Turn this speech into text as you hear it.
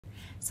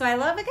So I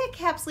love a good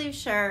cap sleeve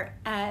shirt.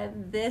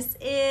 This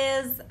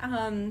is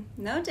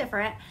no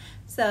different.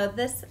 So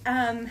this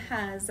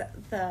has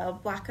the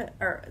black,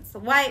 or it's the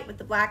white with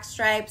the black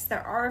stripes.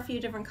 There are a few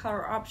different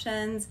color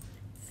options.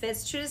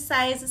 Fits true to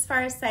size as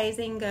far as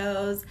sizing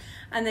goes.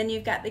 And then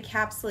you've got the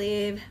cap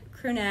sleeve,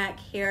 crew neck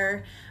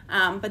here.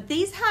 But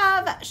these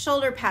have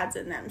shoulder pads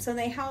in them, so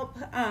they help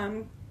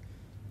kind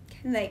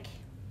of like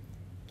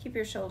keep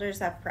your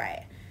shoulders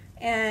upright.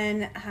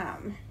 And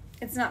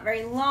it's not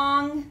very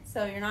long,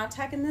 so you're not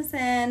tucking this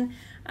in.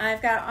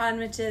 I've got on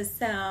with just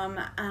some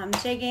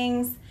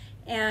jeggings,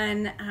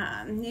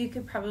 and you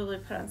could probably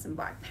put on some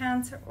black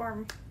pants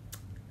or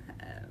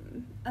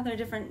other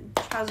different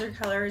trouser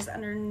colors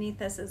underneath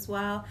this as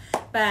well.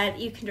 But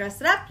you can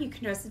dress it up, you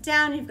can dress it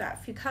down. You've got a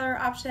few color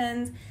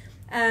options.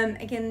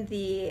 Again,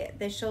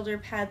 the shoulder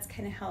pads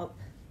kind of help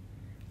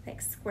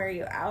like square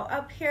you out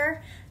up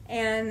here,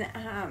 and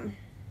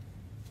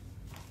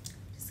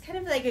just kind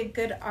of like a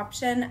good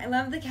option. I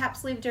love the cap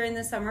sleeve during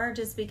the summer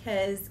just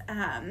because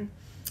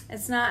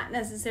it's not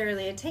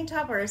necessarily a tank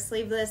top or a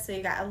sleeveless, so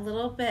you got a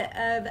little bit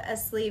of a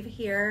sleeve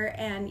here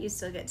and you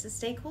still get to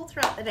stay cool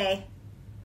throughout the day.